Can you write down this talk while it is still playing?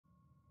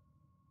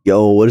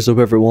Yo, what is up,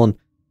 everyone?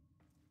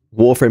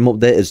 Warframe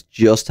update has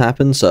just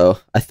happened, so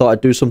I thought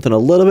I'd do something a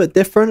little bit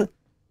different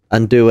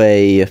and do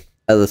a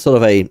sort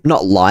of a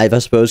not live, I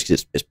suppose,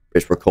 because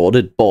it's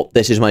recorded. But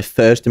this is my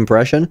first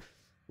impression.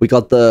 We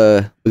got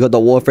the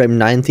Warframe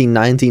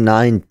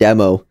 1999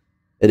 demo.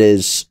 It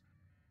is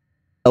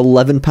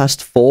 11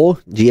 past 4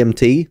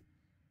 GMT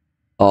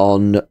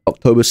on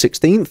October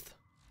 16th.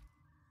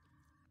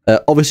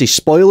 Obviously,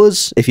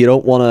 spoilers if you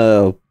don't want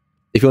to.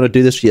 If you want to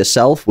do this for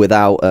yourself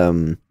without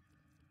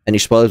any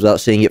spoilers,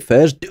 without seeing it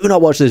first, do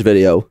not watch this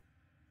video.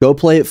 Go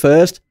play it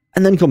first,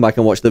 and then come back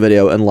and watch the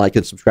video and like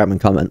and subscribe and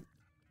comment.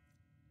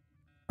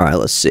 Alright,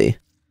 let's see.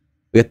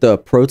 We get the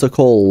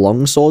Protocol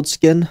Longsword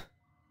skin.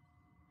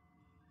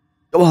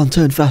 Go on,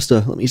 turn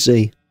faster. Let me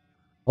see.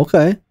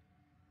 Okay. I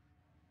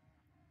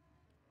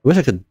wish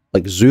I could,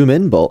 like, zoom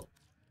in, but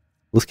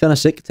looks kind of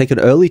sick. Take an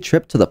early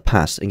trip to the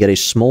past and get a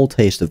small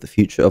taste of the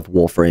future of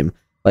Warframe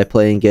by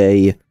playing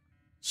a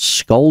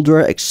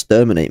Skuldra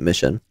Exterminate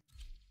mission.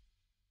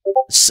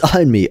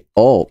 Sign me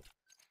up.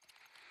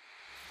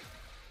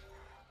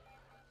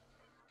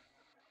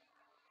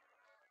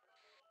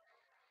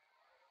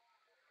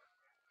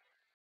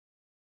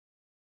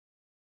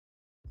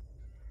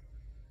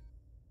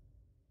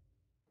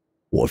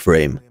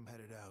 Warframe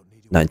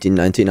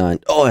 1999.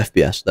 Oh,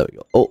 FPS. There we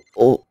go.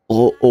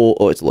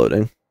 Oh, it's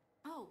loading.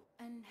 Oh,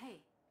 and hey.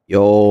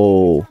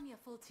 Yo.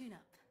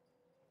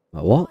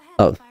 What?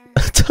 Oh,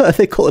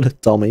 they call it a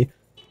Tommy.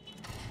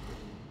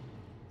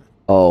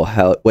 Oh,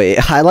 hell. Wait, it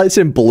highlights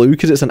in blue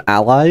because it's an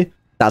ally?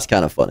 That's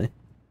kind of funny.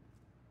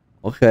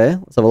 Okay,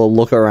 let's have a little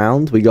look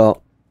around. We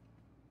got...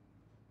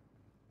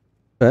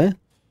 Okay.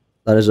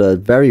 That is a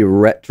very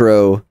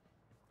retro...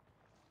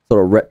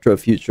 Sort of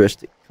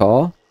retro-futuristic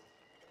car.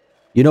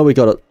 You know we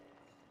got a...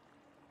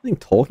 Anything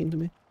talking to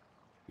me?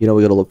 You know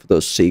we gotta look for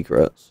those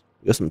secrets.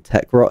 We got some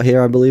tech rot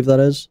here, I believe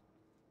that is.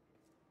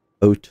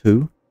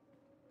 O2.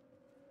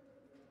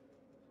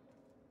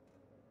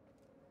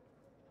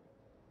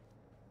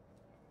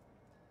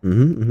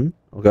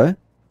 Okay.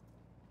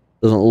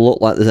 Doesn't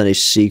look like there's any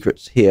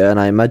secrets here, and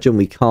I imagine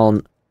we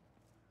can't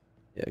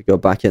go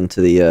back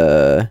into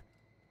the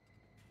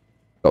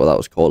what that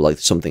was called, like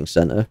something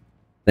center.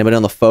 Anybody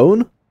on the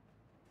phone?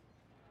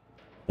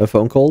 No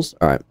phone calls?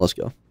 Alright, let's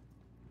go.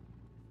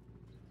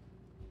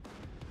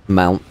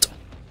 Mount.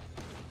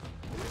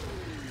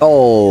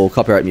 Oh,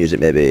 copyright music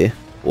maybe.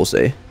 We'll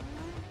see.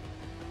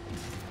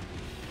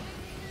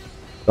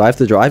 Do I have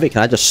to drive it?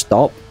 Can I just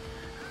stop?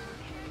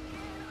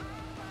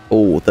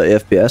 Oh,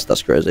 30 FPS?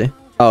 That's crazy.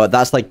 Oh,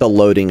 that's like the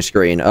loading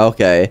screen.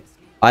 Okay.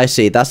 I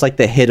see. That's like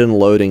the hidden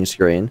loading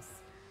screen.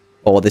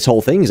 Oh, this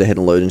whole thing is a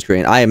hidden loading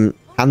screen. I am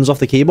hands off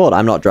the keyboard.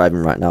 I'm not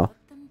driving right now.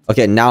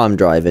 Okay, now I'm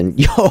driving.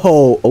 Yo!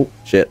 Oh,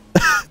 shit.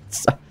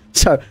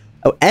 so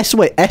oh, S,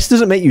 wait, S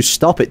doesn't make you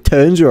stop. It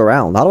turns you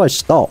around. How do I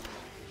stop?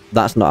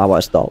 That's not how I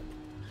stop.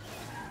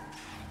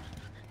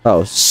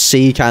 Oh,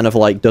 C kind of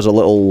like does a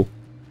little...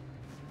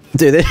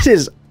 Dude, this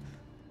is...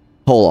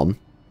 Hold on.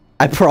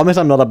 I promise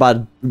I'm not a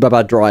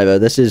bad driver.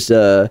 This is,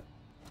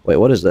 Wait,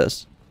 what is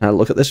this? Can I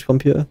look at this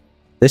computer?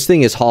 This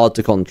thing is hard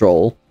to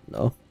control.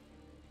 No.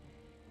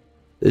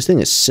 This thing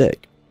is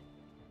sick.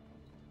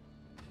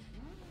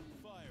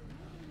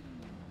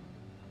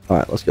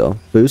 Alright, let's go.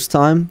 Boost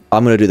time?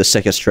 I'm gonna do the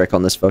sickest trick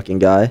on this fucking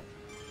guy.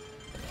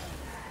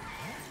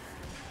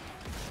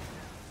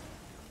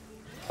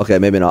 Okay,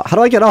 maybe not. How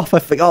do I get off?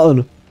 I've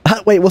forgotten.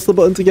 Wait, what's the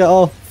button to get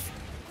off?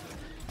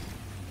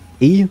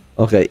 E?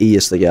 Okay, E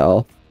is to get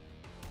off.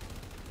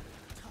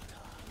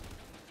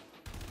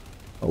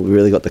 Oh, we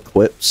really got the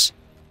quips.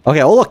 Okay,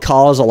 all the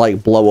cars are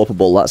like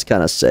blow-upable. That's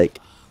kind of sick.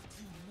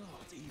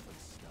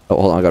 Oh,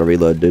 hold on. I gotta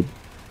reload, dude.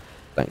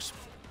 Thanks.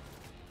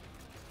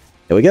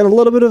 Yeah, we get a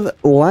little bit of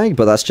lag,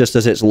 but that's just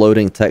as it's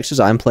loading textures.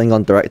 I'm playing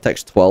on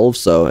DirectX 12,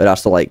 so it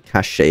has to like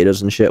cache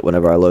shaders and shit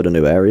whenever I load a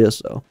new area,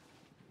 so.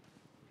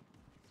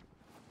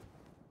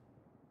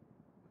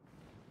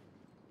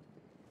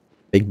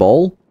 Big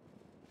ball.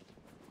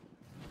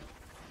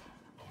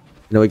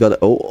 You know, we got it.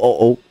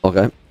 Oh,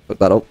 okay. Put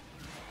that up.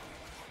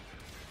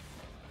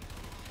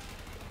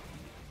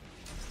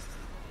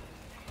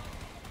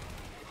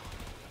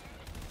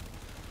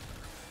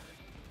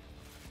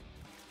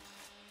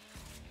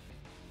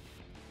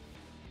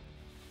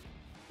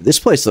 This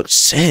place looks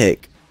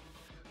sick.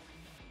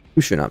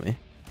 Who's shooting at me?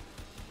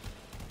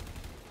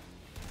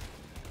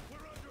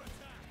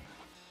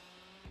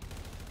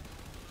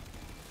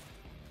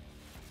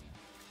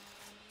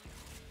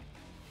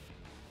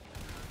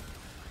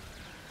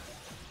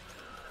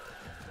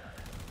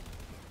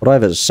 What do I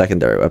have as a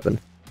secondary weapon?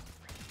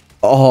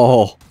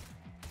 Oh,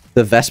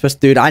 the Vespers,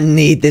 dude. I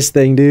need this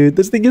thing, dude.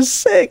 This thing is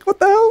sick. What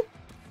the hell?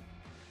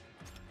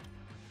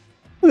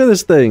 Look at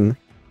this thing.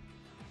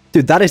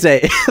 Dude, that is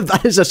a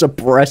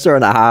suppressor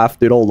and a half,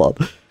 dude. Hold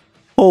on.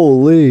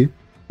 Holy. Look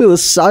at the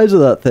size of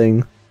that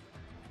thing.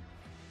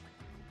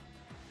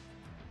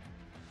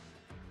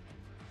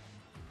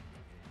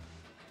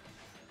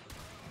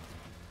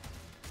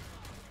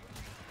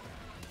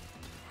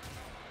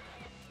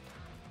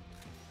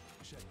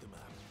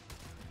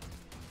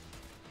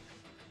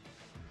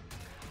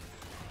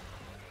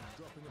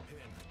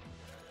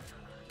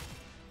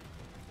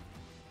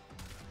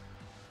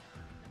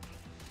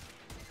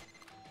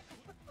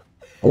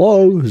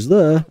 Hello, who's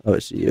there? Oh,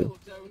 it's you.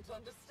 Don't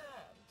understand.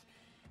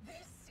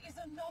 This is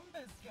a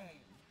numbers game.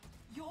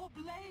 Your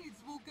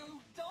blades will go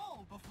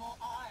dull before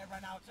I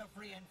run out of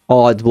reinforcements.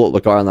 Oh, I blew up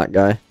the guy on that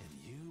guy. And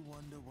you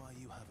wonder why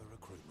you have a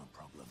recruitment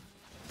problem.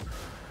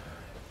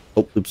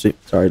 Oh, oopsie.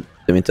 Sorry,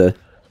 didn't mean to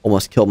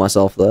almost kill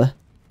myself there.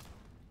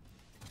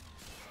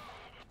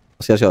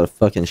 This guy's got a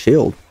fucking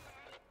shield.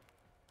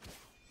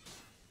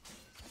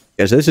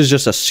 Okay, so this is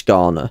just a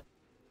scanner.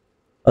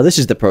 Oh, this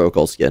is the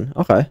protocol skin.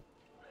 Okay.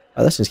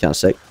 Oh, this thing's kind of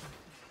sick.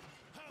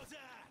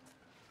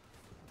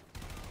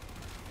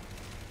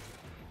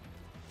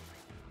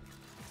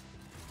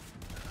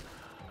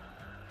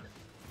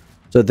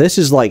 So this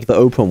is like the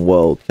open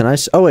world. Can I...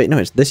 Oh, wait,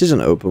 no, this is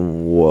an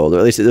open world. Or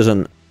at least it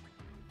doesn't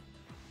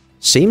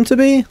seem to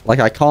be. Like,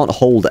 I can't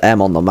hold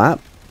M on the map.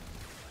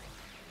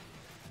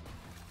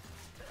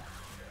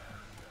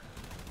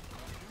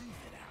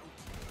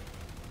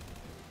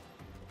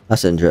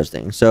 That's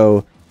interesting.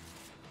 So,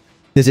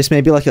 is this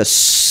maybe like a...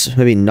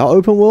 Maybe not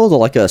open world or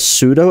like a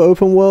pseudo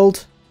open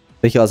world?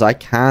 Because I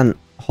can't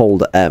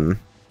hold M.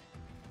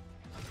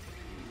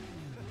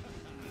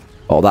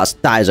 Oh,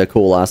 that is a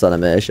cool ass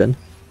animation.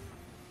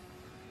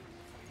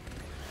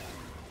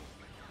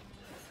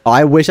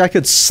 I wish I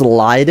could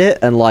slide it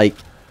and like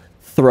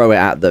throw it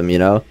at them, you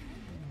know?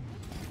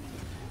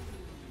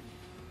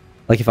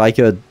 Like if I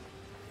could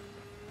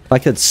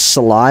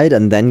slide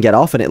and then get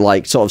off and it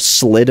like sort of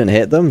slid and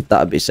hit them,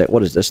 that'd be sick.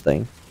 What is this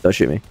thing? Don't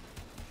shoot me.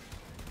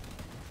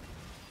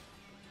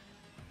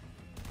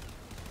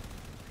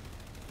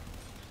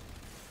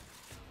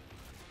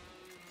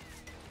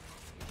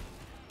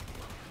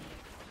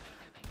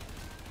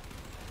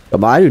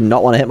 But I do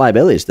not want to hit my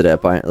abilities today,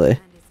 apparently. And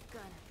is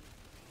gonna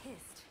be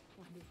pissed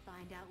when they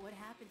find out what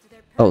happened to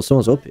their Oh,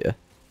 someone's up here.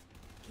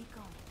 Keep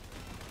going.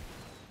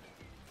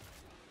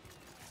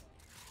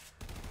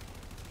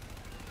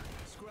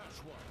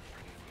 Scratch one.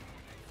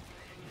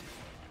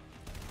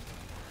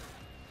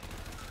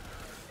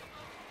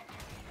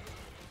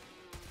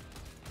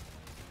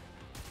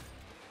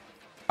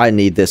 I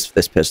need this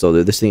pistol,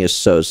 dude. This thing is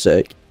so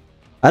sick.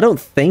 I don't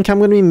think I'm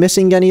going to be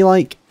missing any,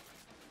 like,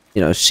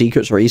 you know,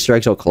 secrets or Easter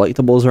eggs or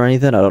collectibles or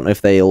anything. I don't know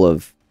if they'll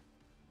have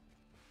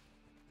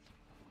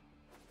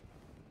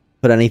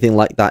put anything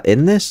like that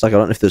in this. Like, I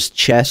don't know if there's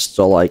chests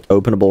or, like,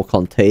 openable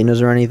containers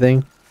or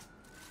anything.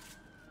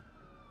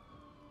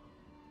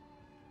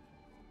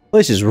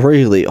 This is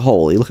really...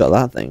 Holy, look at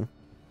that thing.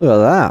 Look at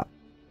that.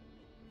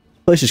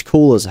 This place is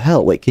cool as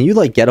hell. Wait, can you,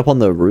 like, get up on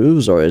the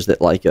roofs, or is it,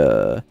 like,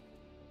 a...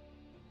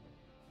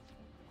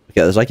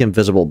 Okay, there's, like,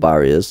 invisible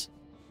barriers.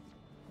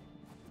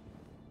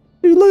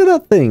 Dude, look at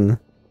that thing.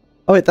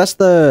 Oh, wait, that's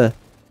the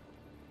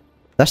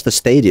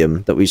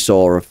stadium that we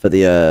saw for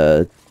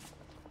the,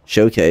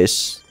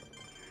 showcase.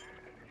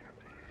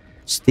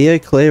 Steer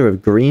clear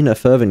of green or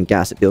fervent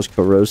gas. It deals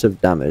corrosive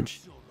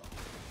damage.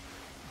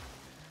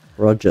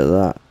 Roger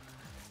that.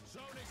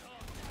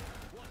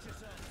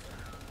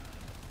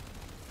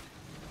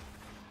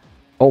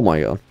 Oh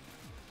my god.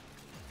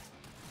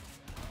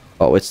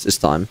 Oh, it's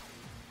time.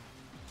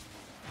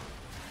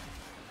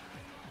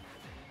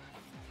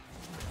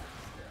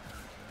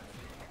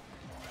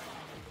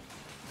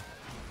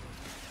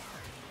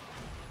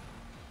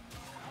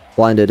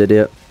 Blinded,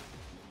 idiot.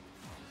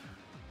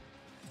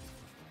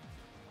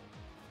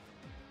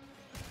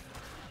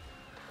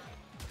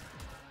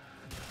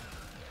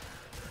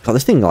 God,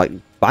 this thing, like,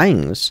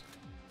 bangs.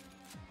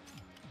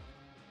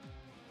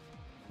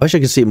 I wish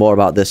I could see more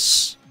about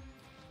this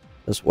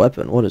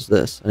weapon. What is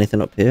this? Anything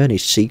up here? Any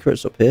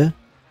secrets up here?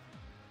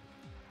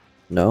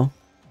 No?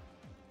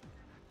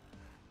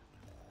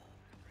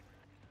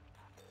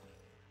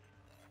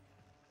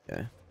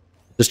 Okay.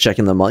 Just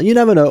checking them out. You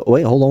never know.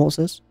 Wait, hold on. What's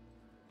this?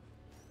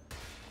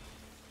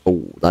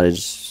 Oh, that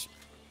is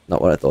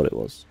not what I thought it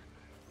was.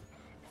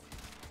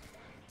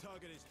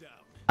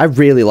 I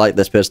really like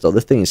this pistol.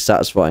 This thing is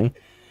satisfying.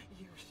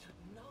 You should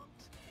not,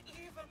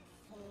 even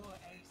for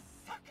a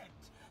second,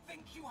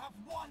 think you have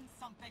won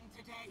something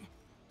today.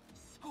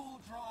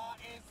 School draw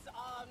is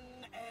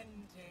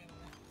unending.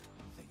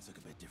 Things look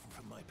a bit different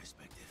from my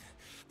perspective,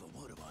 but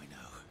what do I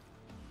know?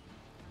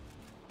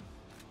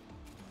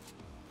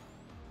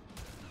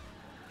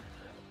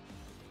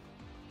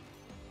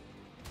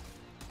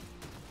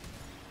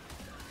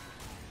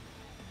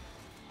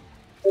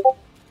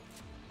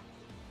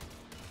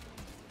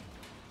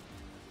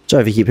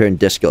 Sorry if you keep hearing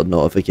Discord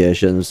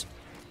notifications.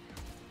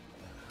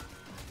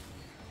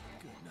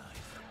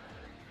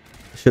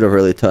 Should have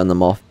really turned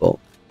them off, but...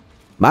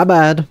 My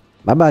bad.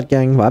 My bad,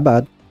 gang. My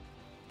bad.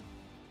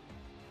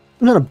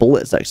 I'm not a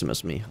bullet next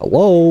to me.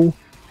 Hello?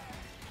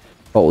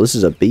 Oh, this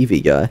is a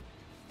BV guy.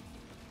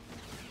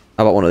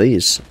 How about one of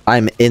these?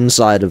 I'm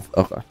inside of...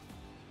 Okay.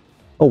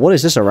 Oh, what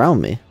is this around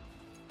me?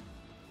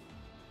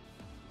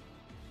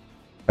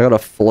 I got a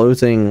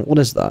floating... What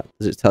is that?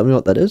 Does it tell me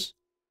what that is?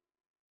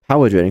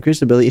 Power drain.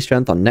 Increased ability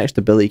strength on next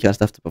ability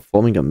cast after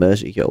performing a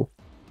mercy kill.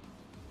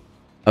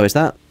 Oh, is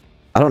that...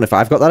 I don't know if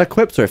I've got that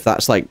equipped or if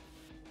that's, like,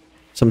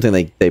 something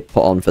they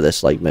put on for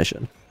this, like,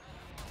 mission.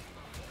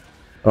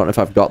 I don't know if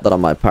I've got that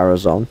on my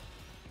Parazon.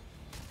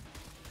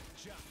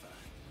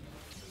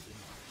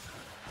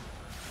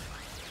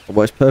 It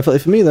works perfectly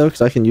for me though,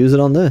 because I can use it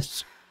on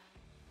this.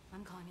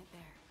 I'm calling it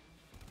there.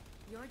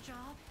 Your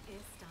job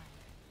is done.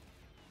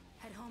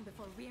 Head home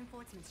before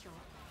reinforcements show up.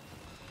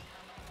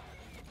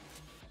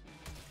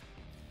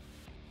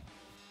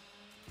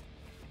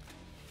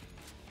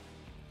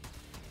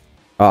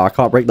 Oh, I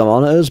can't break the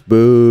monitors?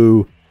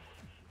 Boo.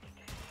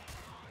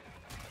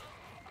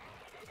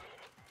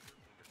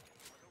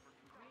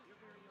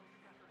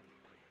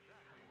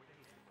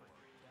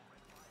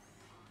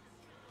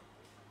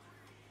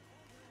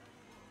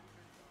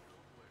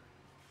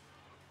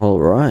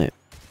 Alright.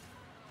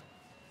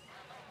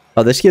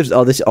 Oh, this gives...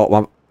 Oh, this... Oh,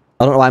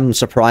 I don't know why I'm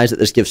surprised that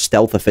this gives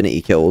stealth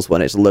affinity kills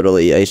when it's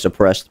literally a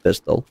suppressed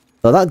pistol.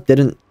 So that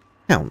didn't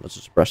count as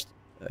a suppressed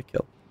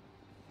kill.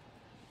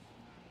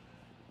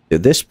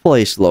 Dude, this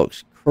place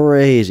looks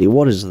crazy.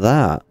 What is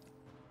that?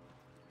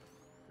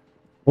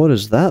 What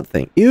is that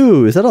thing?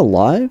 Ew, is that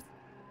alive?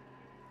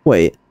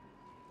 Wait.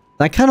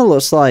 That kind of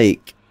looks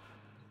like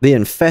the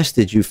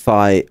infested you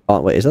fight...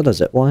 Oh, wait, is that a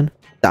zipline?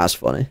 That's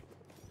funny.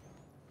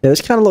 Yeah,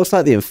 this kind of looks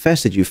like the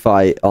infested you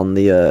fight on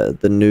the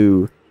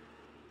new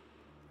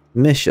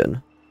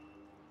mission.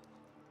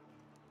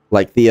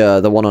 Like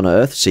the one on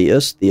Earth,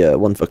 Cetus, the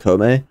one for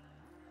Kome.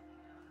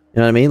 You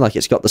know what I mean? Like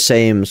it's got the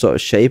same sort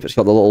of shape. It's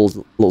got the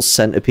little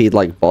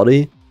centipede-like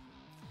body.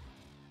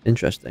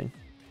 Interesting.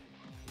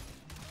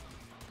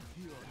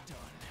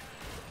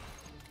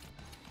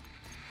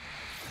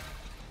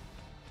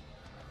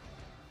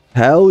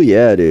 Hell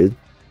yeah, dude.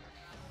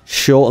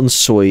 Short and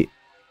sweet.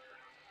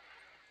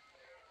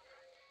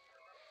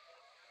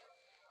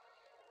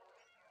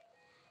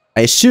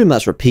 I assume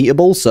that's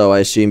repeatable, so I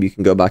assume you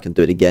can go back and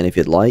do it again if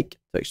you'd like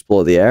to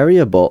explore the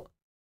area, but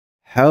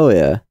hell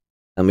yeah.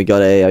 And we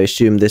got a, I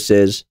assume this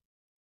is...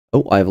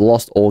 Oh, I've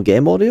lost all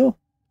game audio?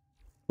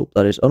 Oh,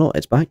 that is... Oh no,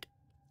 it's back.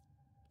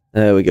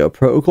 There we go.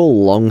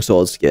 Protocol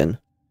longsword skin.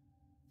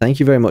 Thank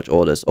you very much,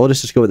 Orders.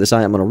 Orders discovered this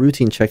item on a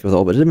routine check of the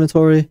Orbit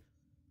inventory.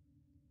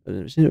 I've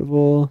never seen it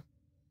before.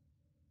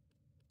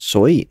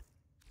 Sweet.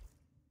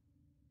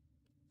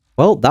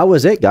 Well, that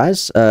was it,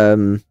 guys.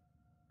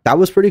 That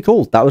was pretty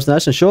cool. That was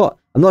nice and short.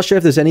 I'm not sure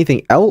if there's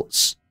anything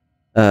else.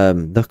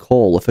 The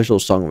Call official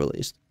song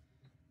released.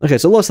 Okay,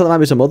 so looks like there might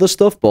be some other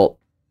stuff, but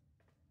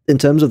in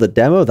terms of the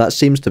demo, that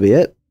seems to be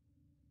it.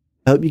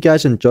 I hope you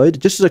guys enjoyed.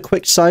 Just as a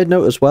quick side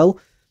note as well,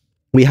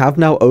 we have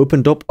now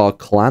opened up our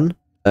clan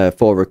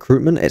for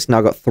recruitment. It's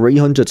now got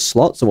 300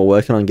 slots, and we're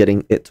working on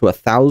getting it to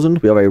 1,000.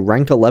 We have a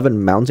rank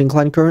 11 mountain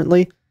clan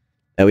currently.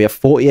 We have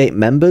 48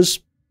 members.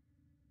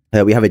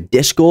 We have a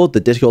Discord. The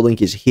Discord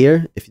link is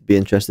here if you'd be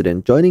interested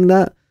in joining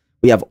that.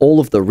 We have all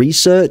of the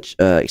research,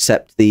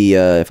 except the,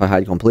 if I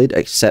hide complete,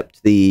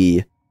 except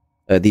the,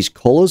 these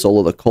colors, all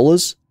of the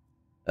colors.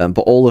 But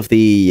all of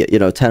the, you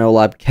know, Tenno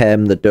Lab,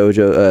 Chem, the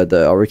Dojo,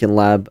 the Orican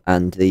Lab,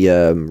 and the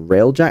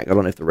Railjack. I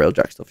don't know if the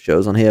Railjack stuff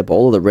shows on here, but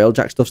all of the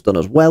Railjack stuff's done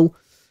as well.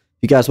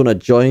 If you guys want to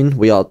join,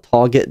 we are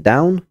target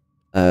down.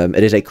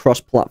 It is a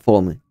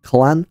cross-platform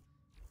clan.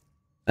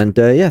 And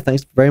yeah,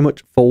 thanks very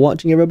much for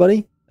watching,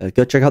 everybody.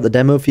 Go check out the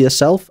demo for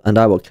yourself, and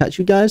I will catch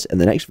you guys in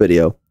the next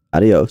video.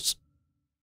 Adios.